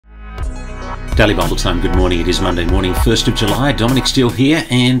Daily Bible Time, good morning. It is Monday morning, 1st of July. Dominic Steele here.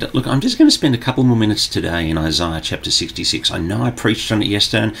 And look, I'm just going to spend a couple more minutes today in Isaiah chapter 66. I know I preached on it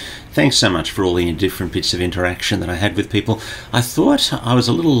yesterday, and thanks so much for all the different bits of interaction that I had with people. I thought I was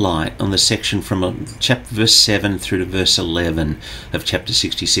a little light on the section from chapter verse 7 through to verse 11 of chapter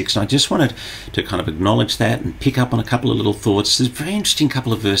 66. And I just wanted to kind of acknowledge that and pick up on a couple of little thoughts. There's a very interesting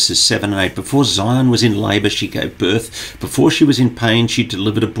couple of verses, 7 and 8. Before Zion was in labour, she gave birth. Before she was in pain, she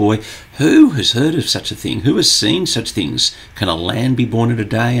delivered a boy. Who has heard of such a thing? Who has seen such things? Can a land be born in a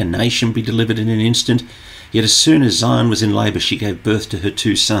day, a nation be delivered in an instant? Yet as soon as Zion was in labour, she gave birth to her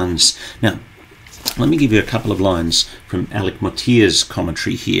 2 sons. Now, let me give you a couple of lines from Alec Mottier's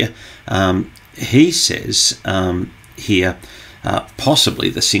commentary here. He says here, possibly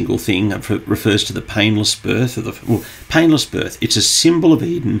the single thing refers to the painless birth of painless birth. It's a symbol of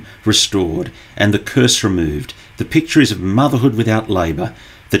Eden restored and the curse removed. The picture is of motherhood without labour.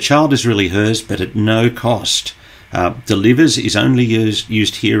 The child is really hers, but at no cost. Delivers is only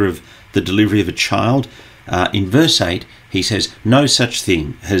used here of the delivery of a child. In verse 8, he says, no such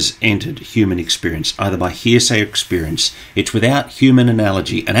thing has entered human experience, either by hearsay or experience. It's without human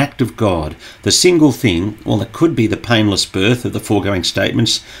analogy, an act of God. The single thing, well, it could be the painless birth of the foregoing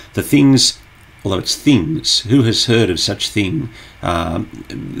statements. The things, although it's things, who has heard of such thing?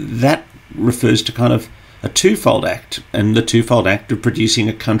 That refers to kind of a twofold act, and the twofold act of producing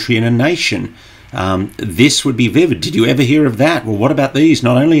a country and a nation. This would be vivid. Did you ever hear of that? Well, what about these?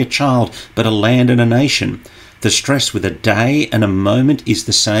 Not only a child, but a land and a nation. The stress with a day and a moment is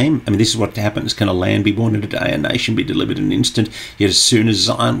the same. I mean, this is what happens. Can a land be born in a day, a nation be delivered in an instant? Yet as soon as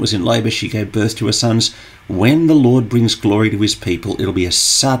Zion was in labour, she gave birth to her sons. When the Lord brings glory to his people, it'll be as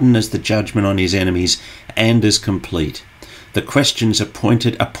sudden as the judgment on his enemies and as complete. The questions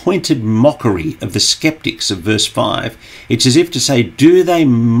appointed mockery of the skeptics of verse 5. It's as if to say, do they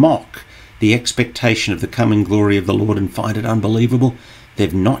mock the expectation of the coming glory of the Lord and find it unbelievable?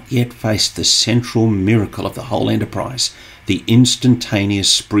 They've not yet faced the central miracle of the whole enterprise, the instantaneous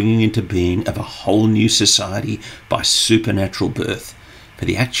springing into being of a whole new society by supernatural birth. For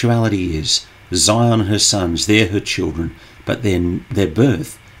the actuality is, Zion and her sons, they're her children, but then their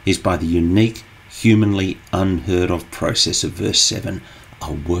birth is by the unique, humanly unheard of process of verse 7,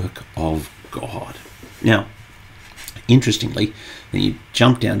 a work of God. Now, interestingly, then you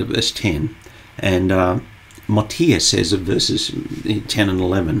jump down to verse 10, and Mottier says of verses 10 and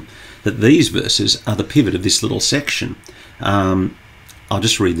 11 that these verses are the pivot of this little section. I'll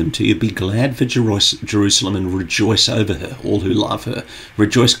just read them to you. Be glad for Jerusalem and rejoice over her, all who love her.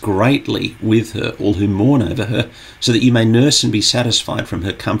 Rejoice greatly with her, all who mourn over her, so that you may nurse and be satisfied from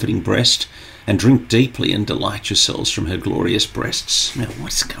her comforting breast, and drink deeply and delight yourselves from her glorious breasts. Now,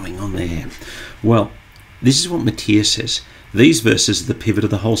 what's going on there? Well, this is what Mottier says. These verses are the pivot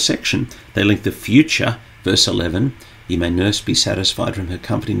of the whole section. They link the future, verse 11, you may nurse, be satisfied from her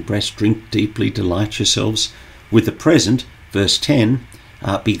comforting breast, drink deeply, delight yourselves, with the present, verse 10,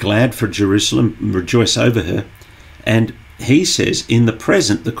 be glad for Jerusalem, rejoice over her. And he says, in the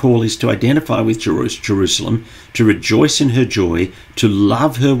present, the call is to identify with Jerusalem, to rejoice in her joy, to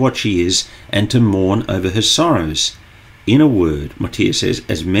love her what she is, and to mourn over her sorrows. In a word, Mottier says,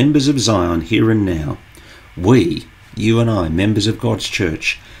 as members of Zion here and now, we, you and I, members of God's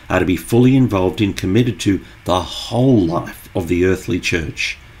church, are to be fully involved and committed to the whole life of the earthly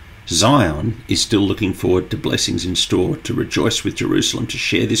church. Zion is still looking forward to blessings in store, to rejoice with Jerusalem, to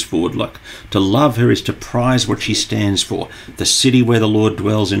share this forward luck. To love her is to prize what she stands for, the city where the Lord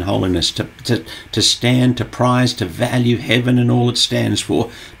dwells in holiness, to stand, to prize, to value heaven and all it stands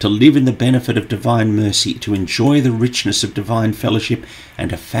for, to live in the benefit of divine mercy, to enjoy the richness of divine fellowship,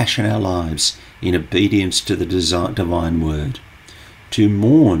 and to fashion our lives in obedience to the divine word. To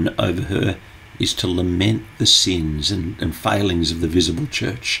mourn over her is to lament the sins and failings of the visible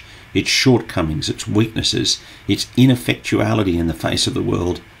church, its shortcomings, its weaknesses, its ineffectuality in the face of the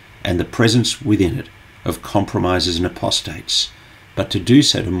world, and the presence within it of compromises and apostates. But to do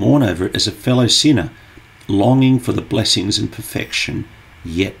so, to mourn over it as a fellow sinner, longing for the blessings and perfection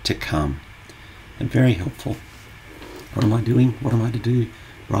yet to come. And very helpful. What am I doing? What am I to do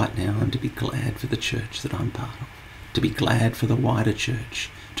right now? I'm to be glad for the church that I'm part of, to be glad for the wider church,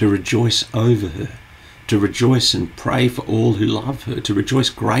 to rejoice over her, to rejoice and pray for all who love her, to rejoice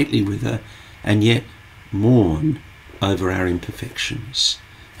greatly with her, and yet mourn over our imperfections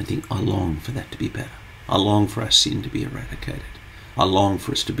and think, I long for that to be better. I long for our sin to be eradicated. I long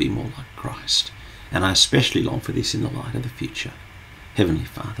for us to be more like Christ. And I especially long for this in the light of the future. Heavenly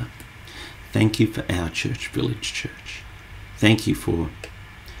Father, thank you for our church, Village Church. Thank you for,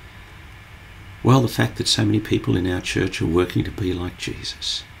 well, the fact that so many people in our church are working to be like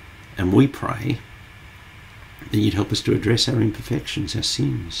Jesus. And we pray that you'd help us to address our imperfections, our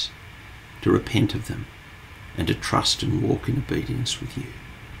sins, to repent of them, and to trust and walk in obedience with you.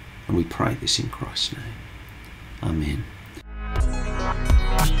 And we pray this in Christ's name. Amen.